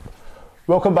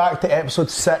Welcome back to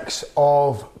episode 6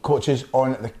 of Coaches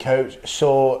on the Couch.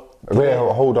 So, wait,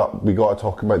 hold up. We got to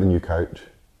talk about the new couch.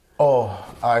 Oh,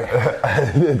 aye.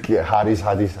 Harry's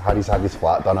had his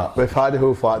flat done up. We've had the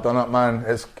whole flat done up, man.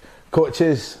 It's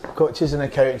Coaches on the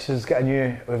Couch has got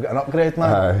we've got an upgrade,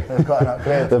 man. Aye. We've got an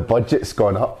upgrade. The budget's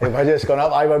gone up. The budget's gone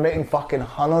up. Aye, we're making fucking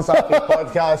hundreds of these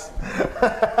podcasts.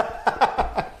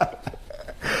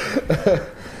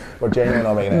 We're genuinely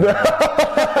not making it.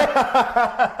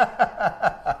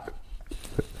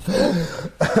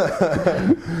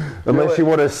 Unless you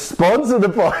want to sponsor the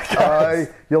podcast. Aye,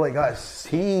 you're like, that's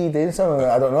he doing something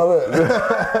I don't know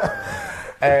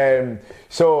about.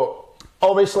 So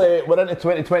obviously we're into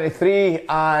 2023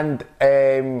 and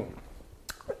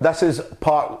this is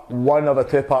part 1 of a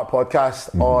 2-part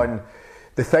podcast on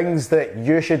the things that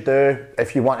you should do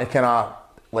if you want to kind of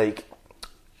like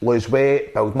lose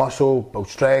weight, build muscle, build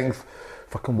strength,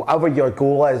 fucking whatever your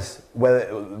goal is,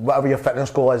 whatever your fitness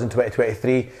goal is in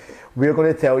 2023, we're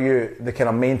going to tell you the kind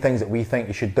of main things that we think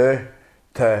you should do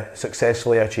to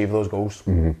successfully achieve those goals.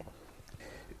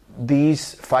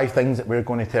 These 5 things that we're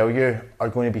going to tell you are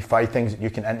going to be 5 things that you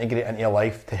can integrate into your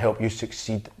life to help you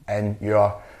succeed in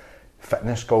your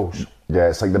fitness goals. Yeah,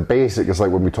 it's like the basic. It's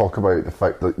like when we talk about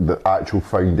the actual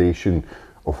foundation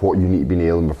of what you need to be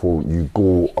nailing before you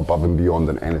go above and beyond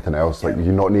than anything else. Like,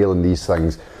 you're not nailing these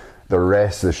things, the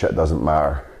rest of the shit doesn't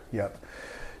matter. Yep.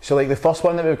 So like the first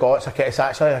one that we've got, it's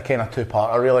actually a kind of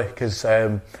 2-parter really, because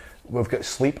we've got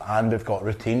sleep and we've got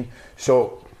routine.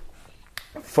 So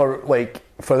for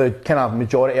the kind of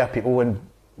majority of people, and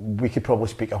we could probably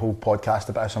speak a whole podcast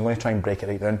about it, so I'm going to try and break it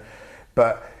right down.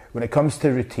 But when it comes to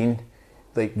routine,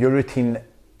 like your routine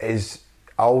is,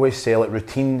 I always say, like,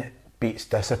 routine beats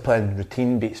discipline,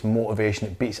 routine beats motivation,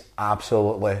 it beats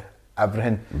absolutely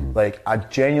everything. Like, I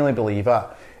genuinely believe it.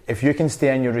 If you can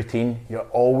stay in your routine, you're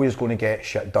always going to get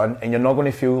shit done, and you're not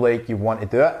going to feel like you want to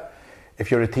do it.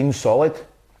 If your routine's solid,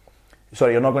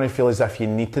 you're not going to feel as if you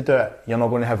need to do it. You're not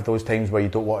going to have those times where you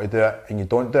don't want to do it and you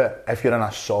don't do it. If you're in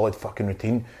a solid fucking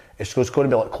routine, it's just going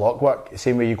to be like clockwork. The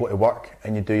same way you go to work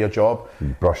and you do your job.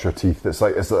 You brush your teeth. It's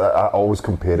like I always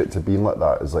compare it to being like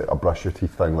that. It's like a brush your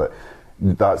teeth thing. Like,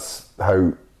 that's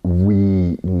how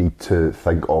we need to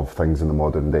think of things in the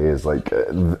modern day. Is like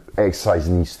exercise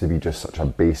needs to be just such a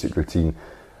basic routine,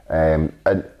 and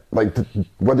like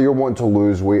whether you're wanting to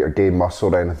lose weight or gain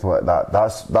muscle or anything like that,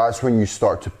 that's when you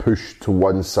start to push to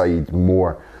one side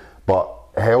more. But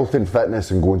health and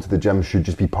fitness and going to the gym should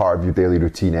just be part of your daily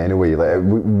routine anyway. Like,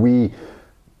 we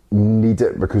need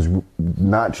it because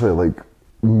naturally, like,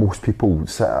 most people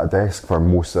sit at a desk for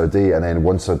most of the day, and then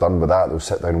once they're done with that, they'll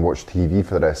sit down and watch TV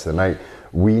for the rest of the night.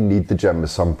 We need the gym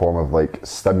as some form of like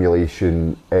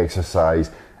stimulation,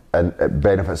 exercise, and it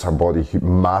benefits our body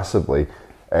massively.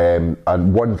 And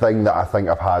one thing that I think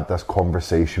I've had this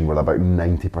conversation with about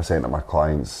 90% of my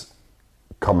clients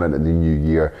coming into the new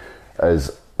year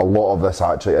is a lot of this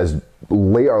actually is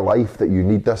later life that you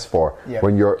need this for. Yep.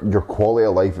 When your quality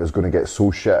of life is going to get so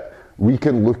shit. We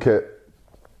can look at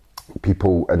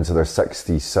people into their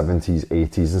 60s, 70s,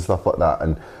 80s and stuff like that,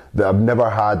 and that have never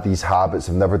had these habits,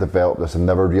 have never developed this, and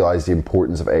never realised the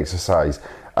importance of exercise.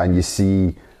 And you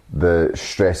see the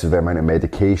stress of the amount of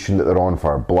medication that they're on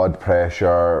for blood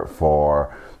pressure,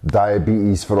 for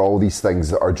diabetes, for all these things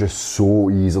that are just so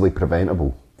easily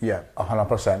preventable. Yeah,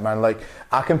 100%, man. Like,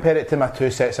 I compare it to my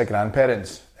 2 sets of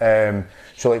grandparents.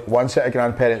 So like, one set of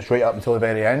grandparents right up until the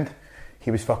very end,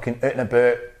 he was fucking out and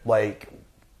about, like,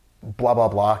 blah blah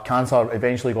blah. Cancer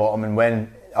eventually got him, and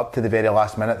when up to the very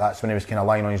last minute, that's when he was kind of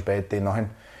lying on his bed doing nothing.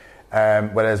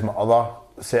 Whereas my other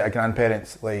set of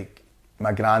grandparents, like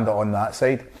my granda on that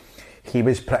side, he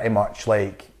was pretty much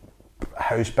like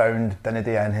housebound, didn't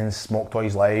do anything, smoked all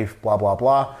his life, blah blah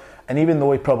blah. And even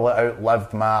though he probably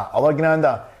outlived my other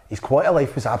granda, his quality of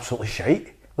life was absolutely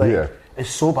shite. Like, it's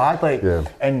so bad. Like,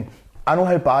 and I know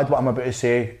how bad what I'm about to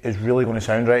say is really going to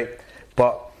sound, right?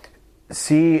 But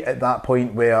see, at that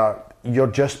point where you're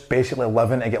just basically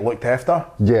living to get looked after.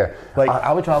 Yeah. Like,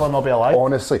 I would rather not be alive.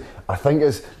 Honestly, I think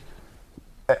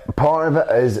part of it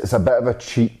is it's a bit of a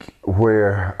cheek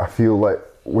where I feel like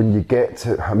when you get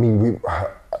to, I mean,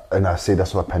 and I say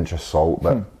this with a pinch of salt,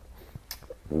 but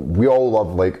we all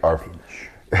love like our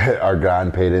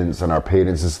grandparents and our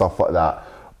parents and stuff like that,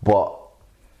 but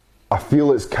I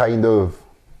feel it's kind of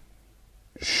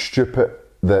stupid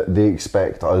that they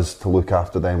expect us to look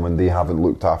after them when they haven't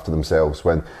looked after themselves,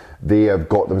 when they have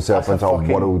got themselves That's into a a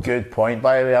fucking world. good point,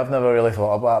 by the way. I've never really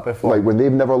thought about that before. Like when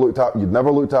you've never looked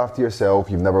after yourself,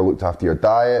 you've never looked after your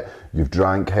diet, you've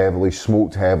drank heavily,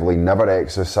 smoked heavily, never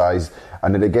exercised,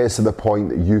 and then it gets to the point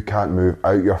that you can't move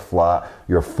out your flat,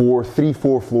 you're 4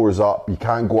 floors up, you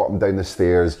can't go up and down the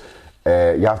stairs,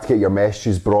 you have to get your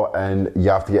messages brought in, you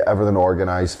have to get everything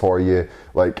organised for you,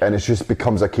 and it just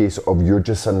becomes a case of you're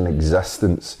just in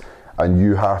existence, and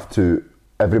you have to,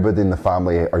 everybody in the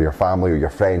family or your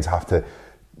friends have to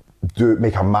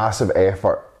make a massive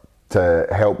effort to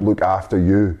help look after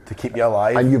you. To keep you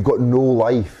alive. And you've got no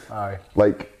life. Aye.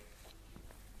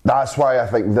 That's why I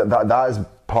think that is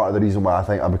part of the reason why I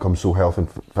think I've become so health and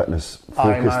fitness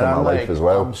focused in my life as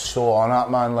well. I'm so on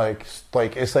it, man.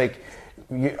 It's like,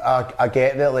 I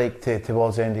get that,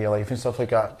 towards the end of your life and stuff like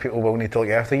that, people will need to look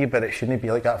after you, but it shouldn't be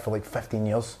like that for 15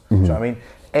 years. Do you know what I mean?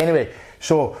 Anyway,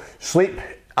 so sleep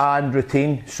and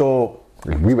routine. So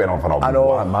we went off on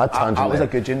a mad tangent. That was a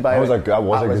good one, by the way. That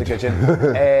was a good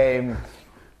one.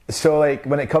 So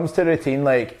when it comes to routine,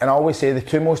 and I always say the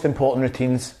two most important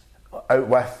routines out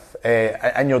with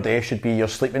in your day should be your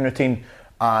sleeping routine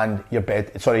and your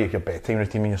bedtime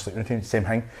routine and your sleeping routine, same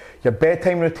thing. Your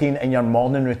bedtime routine and your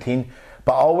morning routine.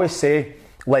 But I always say,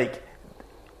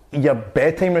 your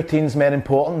bedtime routine's more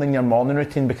important than your morning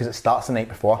routine because it starts the night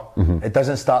before. Mm-hmm. It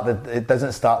doesn't start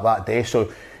that day.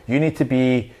 So you need to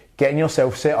be getting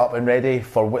yourself set up and ready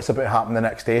for what's about to happen the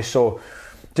next day. So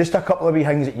just a couple of wee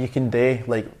things that you can do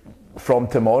from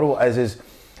tomorrow is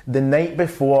the night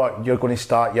before you're going to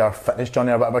start your fitness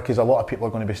journey or whatever, because a lot of people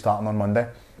are going to be starting on Monday,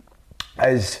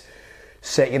 is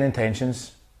set your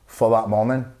intentions for that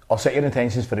morning or set your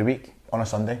intentions for the week on a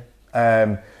Sunday.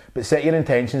 But set your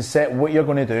intentions, set what you're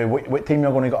going to do, what time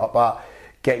you're going to get up at,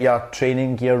 get your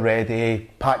training gear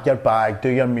ready, pack your bag, do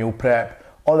your meal prep,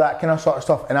 all that kind of sort of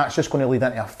stuff, and that's just going to lead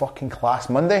into a fucking class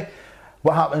Monday.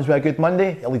 What happens with a good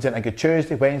Monday? It leads into a good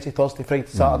Tuesday, Wednesday, Thursday, Friday,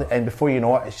 Saturday, and before you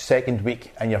know it, it's second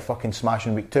week and you're fucking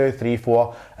smashing week 2, 3,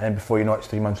 4, and then before you know it, it's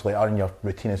 3 months later and your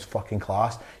routine is fucking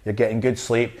class. You're getting good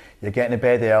sleep, you're getting to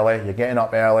bed early, you're getting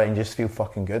up early, and you just feel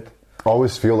fucking good. I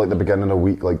always feel like the beginning of the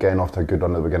week, getting off to a good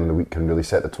run at the beginning of the week can really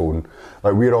set the tone.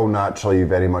 We're all naturally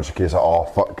very much a case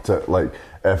of, fucked it.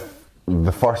 If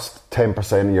the first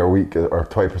 10% of your week or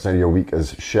 20% of your week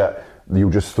is shit,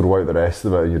 you'll just throw out the rest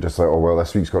of it and you're just oh well,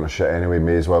 this week's going to shit anyway,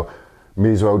 may as well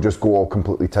just go all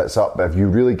completely tits up. But if you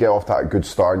really get off to that good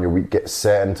start in your week, get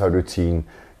set into a routine,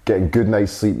 getting good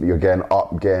night's sleep, you're getting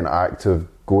up, getting active,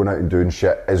 going out and doing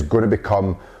shit, is going to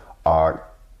become a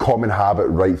common habit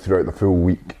right throughout the full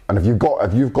week. And if you've got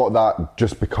that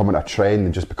just becoming a trend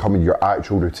and just becoming your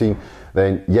actual routine,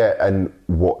 then in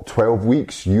 12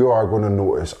 weeks you are going to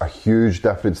notice a huge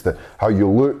difference to how you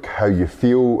look, how you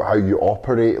feel, how you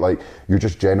operate, your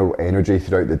just general energy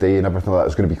throughout the day and everything like that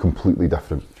is going to be completely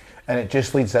different. And it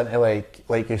just leads into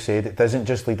like you said, it doesn't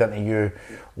just lead into you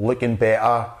looking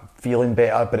better, feeling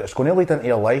better, but it's going to lead into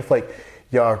your life.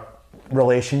 Your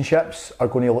relationships are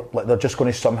going to they're just going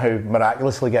to somehow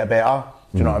miraculously get better.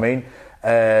 Do you know what I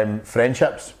mean?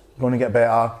 Friendships going to get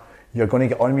better. You're going to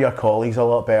get on with your colleagues a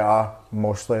lot better,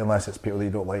 mostly, unless it's people that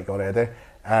you don't like already.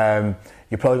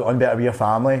 You probably get on better with your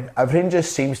family. Everything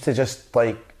just seems to just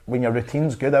when your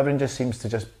routine's good, everything just seems to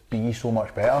just be so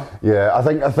much better. Yeah, I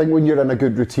think when you're in a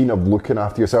good routine of looking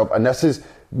after yourself, and this is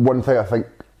one thing I think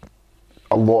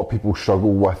a lot of people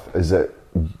struggle with, is that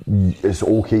it's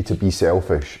okay to be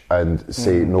selfish and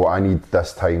say, no, I need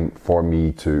this time for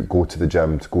me to go to the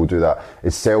gym, to go do that.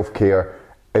 It's self-care.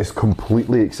 It's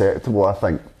completely acceptable, I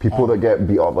think. People that get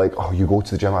beat up you go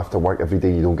to the gym after work every day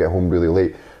and you don't get home really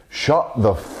late. Shut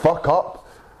the fuck up.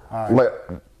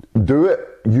 Do it.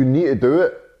 You need to do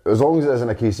it. As long as it isn't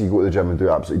a case you go to the gym and do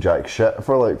absolute jack shit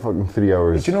for fucking 3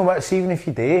 hours. Do you know what? See, even if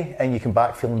you do and you come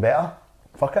back feeling better,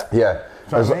 fuck it. Yeah.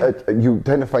 You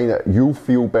tend to find that you'll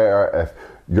feel better if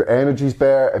your energy's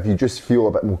better, if you just feel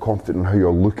a bit more confident in how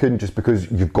you're looking, just because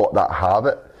you've got that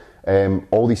habit.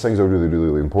 All these things are really, really,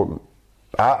 really important.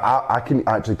 I can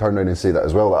actually turn around and say that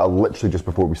as well. I literally, just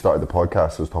before we started the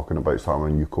podcast, I was talking about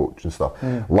starting a new coach and stuff.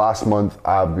 Last month,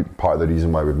 part of the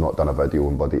reason why we've not done a video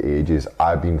in bloody ages,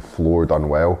 I've been floored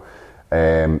unwell.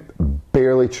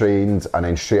 Barely trained, and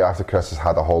then straight after Christmas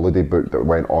had a holiday booked that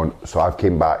went on. So I've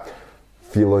came back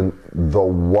feeling the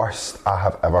worst I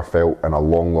have ever felt in a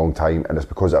long, long time, and it's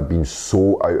because I've been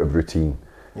so out of routine.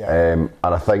 Yeah. And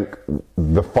I think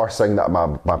the first thing that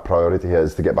my priority here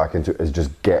is to get back into is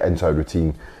just get into a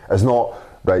routine. It's not,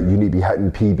 right, you need to be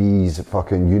hitting PBs,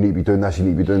 fucking, you need to be doing this, you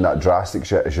need to be doing that drastic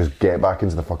shit. It's just get back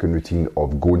into the fucking routine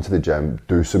of going to the gym,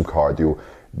 do some cardio,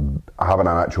 having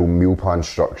an actual meal plan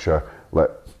structure.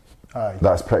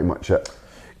 That's pretty much it.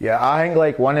 Yeah, I think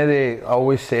like I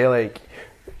always say like,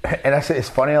 and it's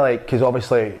funny like, because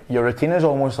obviously your routine is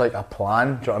almost like a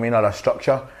plan, do you know what I mean, or a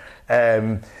structure.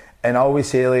 And I always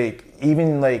say like,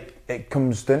 even like, it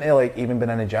comes down to like even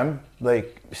being in the gym.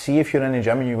 Like, see if you're in the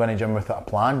gym and you go in the gym without a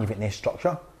plan, you've got no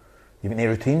structure, you've got no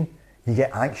routine, you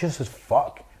get anxious as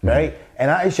fuck, right? And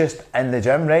that is just in the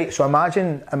gym, right? So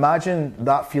imagine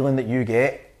that feeling that you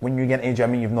get when you get into the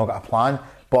gym and you've not got a plan,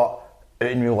 but out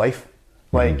in real life,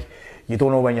 like you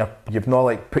don't know when you've not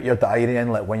like put your diary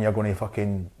in, like when you're going to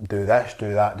fucking do this,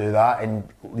 do that, and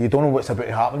you don't know what's about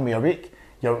to happen with your week.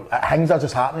 Things are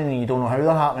just happening and you don't know how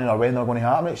they're happening or when they're going to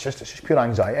happen. It's just pure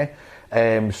anxiety.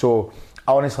 So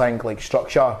I honestly think like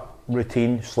structure,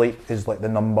 routine, sleep is like the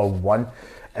number one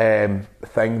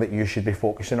thing that you should be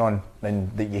focusing on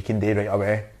and that you can do right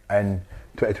away in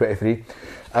 2023.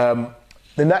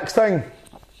 The next thing,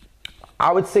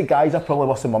 I would say guys are probably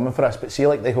worse than women for this, but see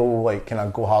like the whole like kind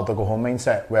of go hard or go home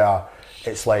mindset where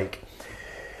it's like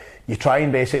you try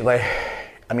and basically,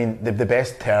 I mean the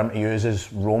best term to use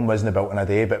is Rome wasn't built in a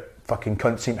day, but fucking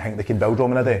cunts seem to think they can build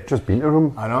Rome in a day. Just been to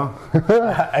Rome. I know.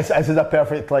 This is a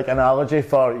perfect like analogy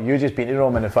for you just being to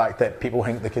Rome and the fact that people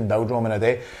think they can build Rome in a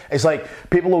day. It's like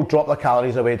people will drop their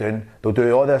calories away down, they'll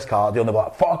do all this cardio and they'll be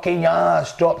like, fucking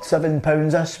yes, dropped 7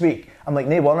 pounds this week. I'm like,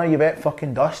 no wonder you ate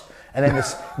fucking dust. And then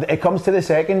it comes to the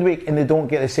second week and they don't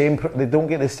get the same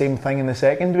thing in the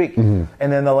second week. And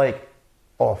then they're like,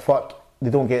 oh fuck, they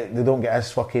don't get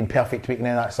this fucking perfect week, and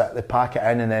then that's it. They pack it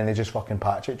in and then they just fucking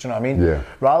patch it. Do you know what I mean? Yeah.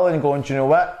 Rather than going, do you know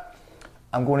what?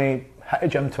 I'm going to hit the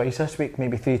gym twice this week,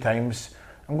 maybe 3 times.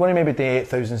 I'm going to maybe do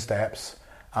 8,000 steps,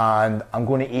 and I'm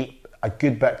going to eat a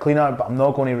good bit cleaner, but I'm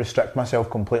not going to restrict myself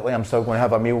completely. I'm still going to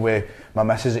have a meal with my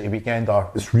missus at the weekend,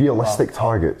 or it's realistic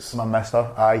targets. My mister,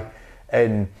 aye,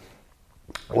 and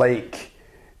like,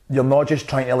 you're not just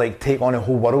trying to like take on a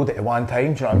whole world at one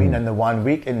time, do you know what I mean, in the 1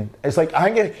 week. And it's like,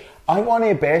 I think one of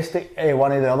the best,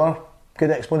 one of the other good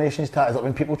explanations to that is like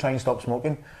when people try and stop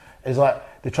smoking, is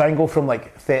like they try and go from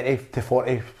like 30 to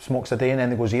 40 smokes a day and then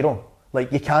they go 0.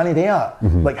 Like, you can't do that.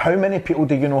 Like, how many people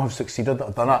do you know have succeeded that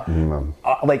have done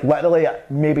that? Like, literally,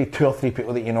 maybe 2 or 3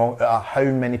 people that you know. How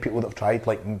many people that have tried?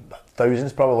 Like,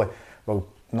 thousands probably. Well,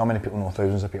 not many people know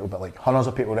thousands of people, but like hundreds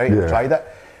of people, right? Have tried it.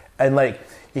 And like,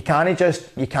 you can't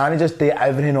just do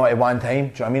everything at one time. Do you know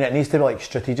what I mean? It needs to be like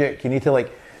strategic. You need to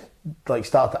like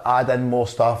start to add in more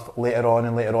stuff later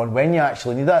on when you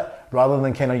actually need it, rather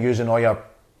than kind of using all your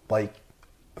like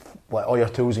all your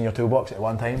tools in your toolbox at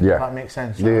one time. Yeah. If that makes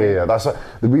sense. Yeah. That's it.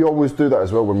 We always do that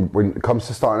as well when it comes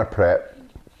to starting a prep.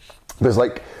 There's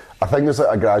like, I think there's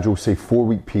like a gradual, say,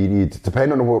 4-week period,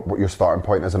 depending on what your starting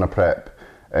point is in a prep.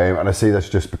 And I say this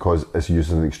just because it's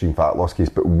used as an extreme fat loss case,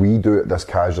 but we do it this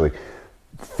casually.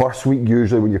 First week,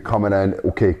 usually when you're coming in,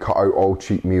 okay, cut out all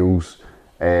cheat meals.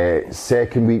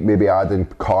 Second week, maybe add in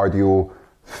cardio.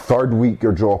 Third week,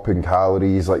 you're dropping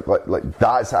calories. Like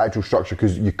that's the actual structure,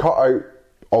 because you cut out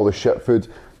all the shit food,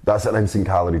 that's an instant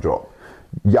calorie drop.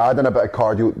 You add in a bit of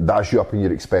cardio, that's you up in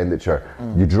your expenditure.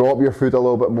 You drop your food a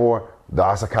little bit more,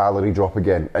 that's a calorie drop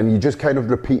again. And you just kind of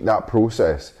repeat that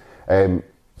process.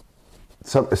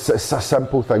 It's a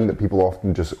simple thing that people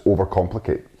often just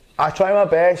overcomplicate. I try my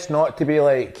best not to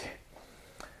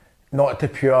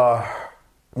pure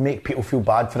make people feel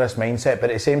bad for this mindset, but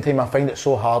at the same time I find it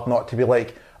so hard not to be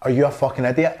like, are you a fucking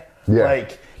idiot? Yeah. Like,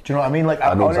 do you know what I mean? Like,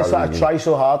 I try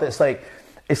so hard. It's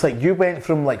like you went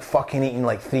from like fucking eating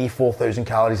like 3,000-4,000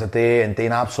 calories a day and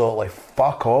doing absolutely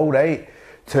fuck all, right,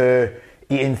 to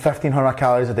eating 1,500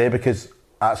 calories a day because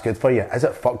that's good for you. Is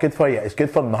it fuck good for you? It's good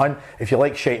for nothing. If you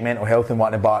like shite mental health and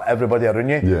wanting to bar everybody around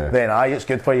you, then it's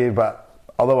good for you, but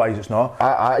otherwise it's not.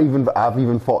 I've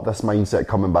even thought this mindset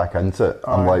coming back into it.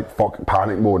 I'm like, fuck,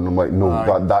 panic mode, and I'm like,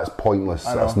 no, that's pointless.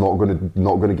 That's not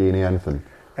gonna gain anything.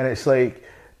 And it's like,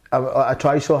 I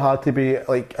try so hard to be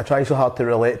like, I try so hard to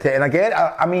relate to it. And again,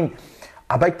 I mean,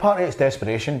 a big part of it's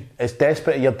desperation. It's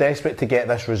desperate. You're desperate to get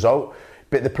this result.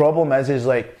 But the problem is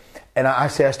like, and I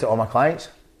say this to all my clients,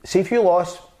 see if you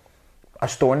lost a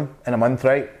stone in a month,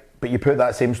 right? But you put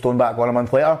that same stone back on a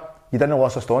month later, you didn't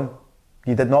lose a stone.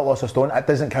 You did not lose a stone. It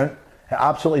doesn't count. It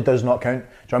absolutely does not count. Do you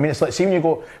know what I mean? It's like, see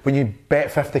when you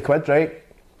bet 50 quid, right?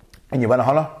 And you win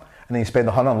 100, and then you spend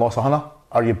 100 and lost 100,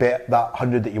 or you bet that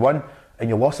 100 that you won and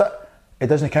you lost it, it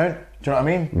doesn't count. Do you know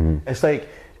what I mean? It's like,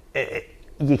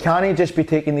 you can't just be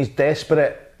taking these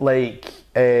desperate, like...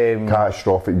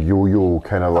 catastrophic yo-yo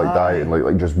kind of like diet, and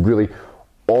like just really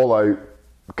all out,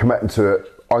 committing to it,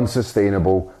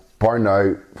 unsustainable, burn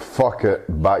out, fuck it,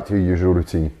 back to your usual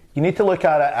routine. You need to look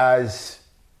at it as,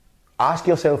 ask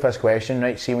yourself this question,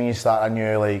 right? See when you start a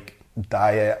new like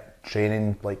diet,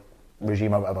 training, like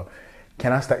regime or whatever.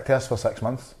 can I stick to this for 6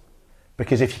 months?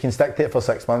 Because if you can stick to it for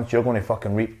 6 months, you're going to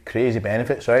fucking reap crazy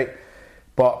benefits, right?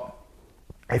 But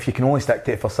if you can only stick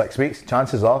to it for 6 weeks,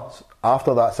 chances are,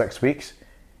 after that 6 weeks,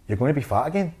 you're going to be fat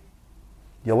again.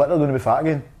 You're literally going to be fat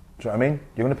again. Do you know what I mean?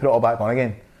 You're going to put it all back on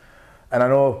again. And I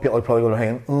know people are probably going to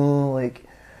hang, oh, like,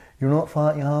 you're not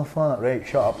fat, you're half fat. Right,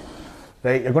 shut up.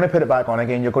 Right, you're going to put it back on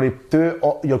again. You're going to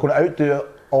outdo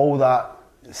all that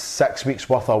 6 weeks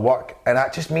worth of work, and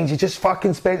that just means you just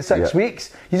fucking spent 6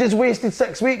 weeks. You just wasted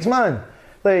 6 weeks, man.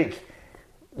 Like,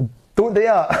 don't do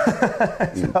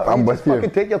that. So I'm with you.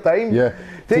 Fucking take your time. Yeah,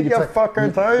 take your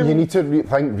fucking time. You need to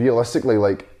think realistically,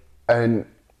 like, and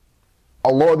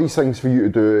a lot of these things for you to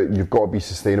do, you've got to be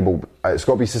sustainable. It's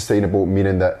got to be sustainable,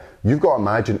 meaning that you've got to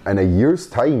imagine in a year's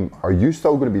time, are you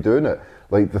still going to be doing it?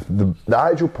 Like the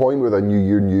actual point with a new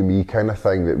year, new me kind of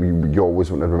thing that you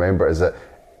always want to remember is that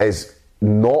is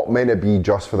not meant to be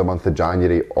just for the month of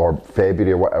January or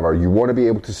February or whatever. You want to be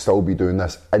able to still be doing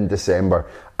this in December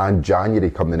and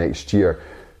January come the next year.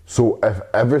 So if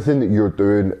everything that you're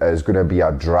doing is going to be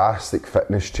a drastic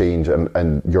fitness change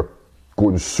and you're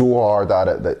going so hard at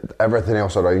it that everything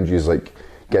else around you is like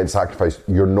getting sacrificed,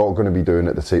 you're not going to be doing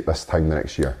it this time the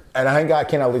next year. And I think that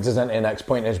kind of leads us into the next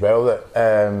point as well that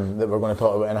that we're going to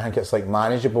talk about, and I think it's like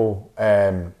manageable.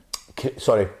 Try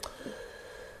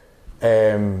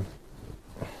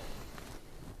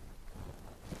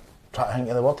to think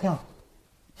of the word here.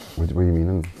 What do you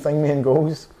mean? Thing me and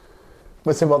goals.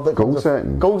 What's the word that goal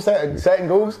setting? Goal setting. Setting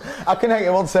goals. I couldn't think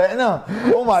of the word setting now.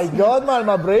 Oh my god, man,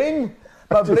 my brain.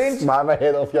 My brain. Smack my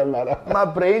head off your mirror. My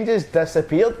brain just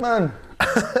disappeared, man.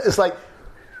 It's like,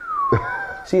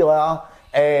 see you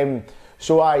later.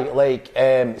 So I like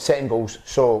setting goals.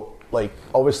 So like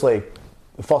obviously,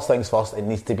 first things first, it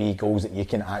needs to be goals that you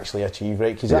can actually achieve,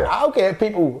 right? Because I'll get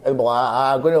people and be like,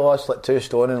 I'm going to lose like 2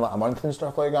 stone in like a month and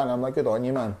stuff like that, and I'm like, good on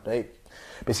you, man, right?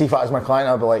 But see if I was my client,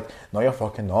 I'd be like, no, you're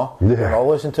fucking not. Yeah. You're not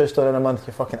losing 2 stone in a month,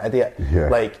 you fucking idiot. Yeah.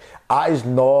 Like, that is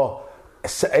not,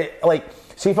 like,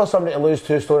 see for somebody to lose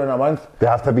 2 stone in a month. They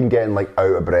have to have been getting like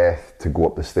out of breath to go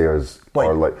up the stairs.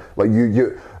 Or like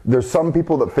you there's some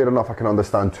people that, fair enough, I can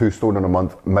understand 2 stone in a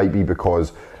month might be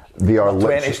because they are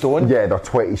 20 stone? Yeah, they're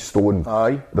 20 stone.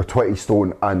 Aye. They're 20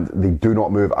 stone and they do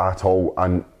not move at all,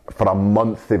 and for a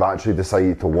month they've actually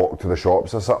decided to walk to the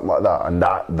shops or something like that, and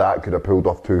that could have pulled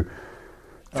off two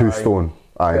stone.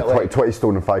 Aye, like, 20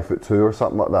 stone and 5'2" or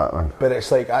something like that, man. But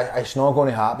it's like, it's not going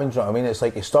to happen, do you know what I mean? It's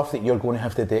like the stuff that you're going to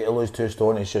have to do to lose 2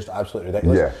 stone is just absolutely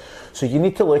ridiculous. Yeah. So you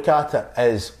need to look at it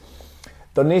as,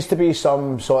 there needs to be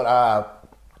some sort of,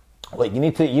 like you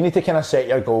need to kind of set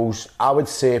your goals, I would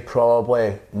say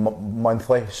probably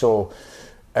monthly. So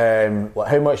like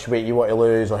how much weight you want to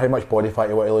lose, or how much body fat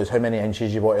you want to lose, how many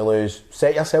inches you want to lose.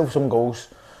 Set yourself some goals,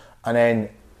 and then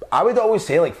I would always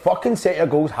say, like, fucking set your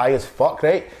goals high as fuck,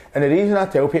 right? And the reason I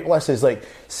tell people this is, like,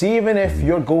 see, even if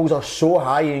your goals are so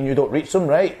high and you don't reach them,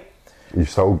 right? You're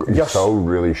still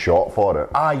really shot for it.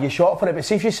 You're shot for it, but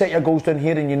see if you set your goals down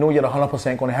here and you know you're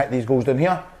 100% going to hit these goals down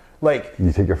here, like...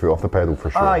 You take your foot off the pedal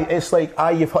for sure. It's like,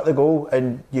 you've hit the goal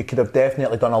and you could have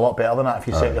definitely done a lot better than that if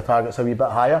you set your targets a wee bit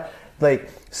higher. Like,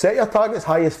 set your targets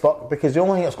high as fuck, because the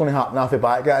only thing that's going to happen off the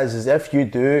back, guys, is if you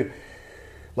do...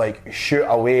 like shoot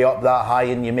away up that high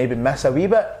and you maybe miss a wee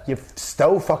bit, you've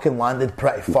still fucking landed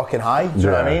pretty fucking high. Do you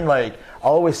know what I mean? Like, I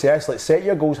always say this, like, set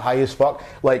your goals high as fuck.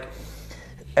 Like,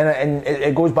 and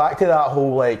it goes back to that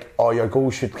whole, like, oh, your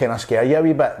goals should kind of scare you a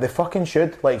wee bit. They fucking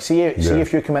should. Like, see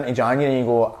if you come into January and you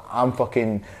go, I'm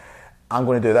going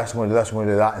to do this, I'm going to do this, I'm going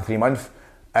to do that in 3 months,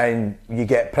 and you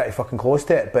get pretty fucking close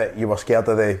to it, but you were scared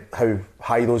of how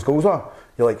high those goals are.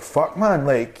 You're like, fuck, man,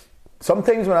 like...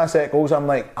 Sometimes when I set goals, I'm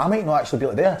like, I might not actually be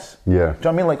able to do this. Yeah. Do you know what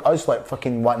I mean? Like, us, like,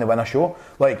 fucking wanting to win a show.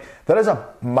 Like, there is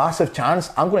a massive chance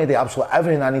I'm going to do absolutely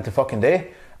everything I need to fucking do,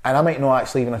 and I might not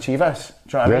actually even achieve this.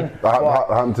 Do you know what I mean? That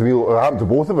happened to me. It happened to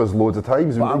both of us loads of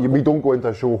times. We don't go into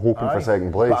a show hoping for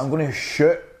second place. But I'm going to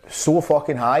shoot so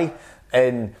fucking high,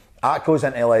 and that goes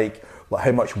into, like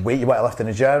how much weight you want to lift in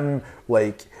the gym,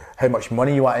 like, how much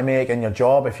money you want to make in your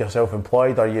job if you're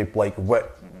self-employed, or you, like,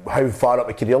 how far up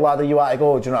the career ladder you want to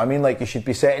go. Do you know what I mean? Like, you should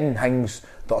be setting things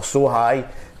that are so high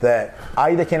that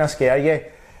either kind of scare you.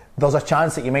 There's a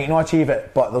chance that you might not achieve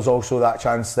it, but there's also that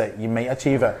chance that you might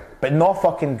achieve it. But not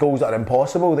fucking goals that are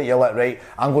impossible, that you're like, right,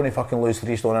 I'm going to fucking lose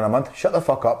 3 stone in a month. Shut the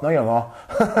fuck up. No, you're not.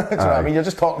 Do you know what I mean? You're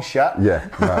just talking shit. Yeah.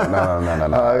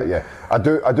 No. Yeah. I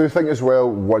do think as well,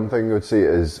 one thing I would say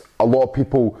is a lot of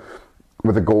people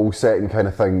with a goal setting kind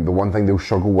of thing, the one thing they'll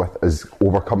struggle with is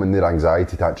overcoming their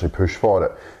anxiety to actually push for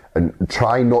it, and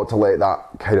try not to let that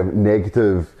kind of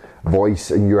negative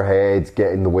voice in your head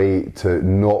get in the way to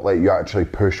not let you actually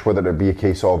push, whether it be a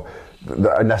case of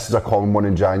and this is a common one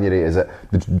in January, is that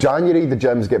January the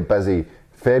gyms get busy,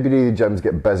 February the gyms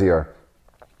get busier.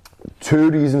 2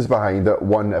 reasons behind it.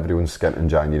 One, everyone's skint in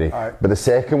January. Right. But the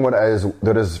second one is,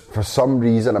 there is for some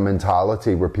reason a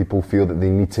mentality where people feel that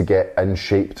they need to get in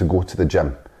shape to go to the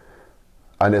gym.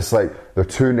 And it's like they're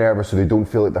too nervous, so they don't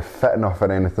feel like they're fit enough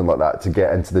or anything like that to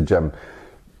get into the gym.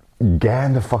 Get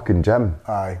in the fucking gym.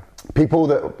 Aye. People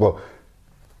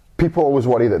always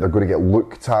worry that they're going to get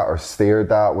looked at or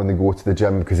stared at when they go to the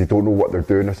gym because they don't know what they're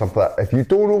doing or something like that. If you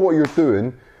don't know what you're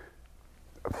doing,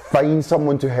 find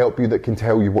someone to help you that can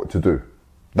tell you what to do.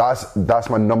 That's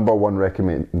my number one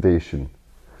recommendation.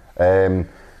 And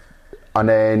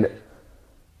then,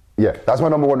 yeah, that's my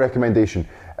number one recommendation.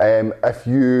 If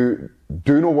you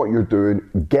do know what you're doing,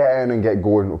 get in and get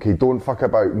going. Okay, don't fuck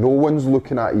about. No one's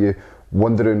looking at you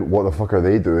wondering what the fuck are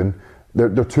they doing.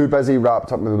 They're too busy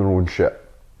wrapped up in their own shit.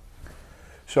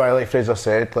 So like Fraser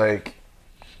said, like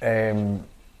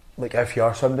if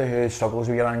you're somebody who struggles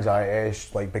with your anxiety,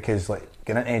 like because like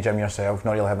getting into the gym yourself,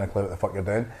 not really having a clue what the fuck you're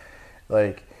doing,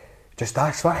 like just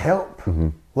ask for help. Mm-hmm.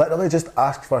 Literally just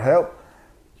ask for help.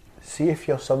 See if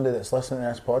you're somebody that's listening to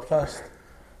this podcast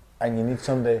and you need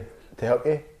somebody to help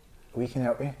you, we can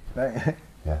help you, right?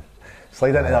 Yeah.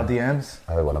 Slide into our DMs.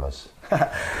 Every one of us.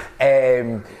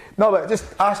 No, but just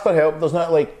ask for help. There's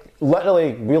not like,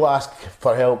 literally, we'll ask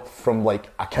for help from like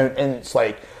accountants.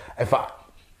 Like, if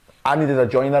I needed a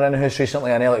joiner in the house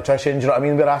recently, an electrician, do you know what I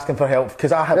mean? We're asking for help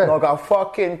because I have not got a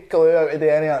fucking clue how to do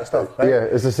any of that stuff. Right? Yeah,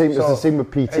 it's the same. So, it's the same with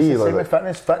PT. It's the same with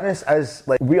fitness. Fitness is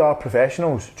like, we are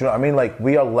professionals. Do you know what I mean? Like,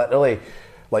 we are literally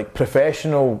like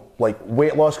professional, like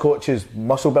weight loss coaches,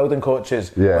 muscle building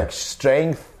coaches, like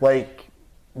strength, like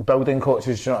building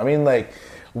coaches. Do you know what I mean? Like,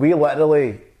 we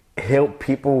literally help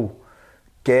people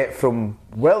get from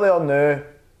where they are now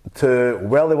to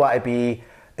where they want to be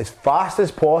as fast as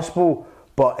possible,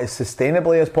 but as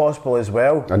sustainably as possible as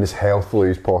well. And as healthily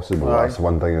as possible. Aye. That's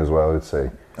one thing as well, I'd say.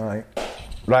 Aye.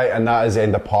 Right, and that is the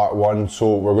end of part 1.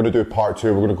 So we're going to do part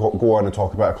 2. We're going to go on and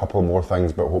talk about a couple more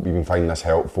things, but hope you've been finding this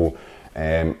helpful.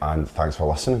 And thanks for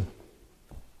listening.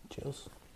 Cheers.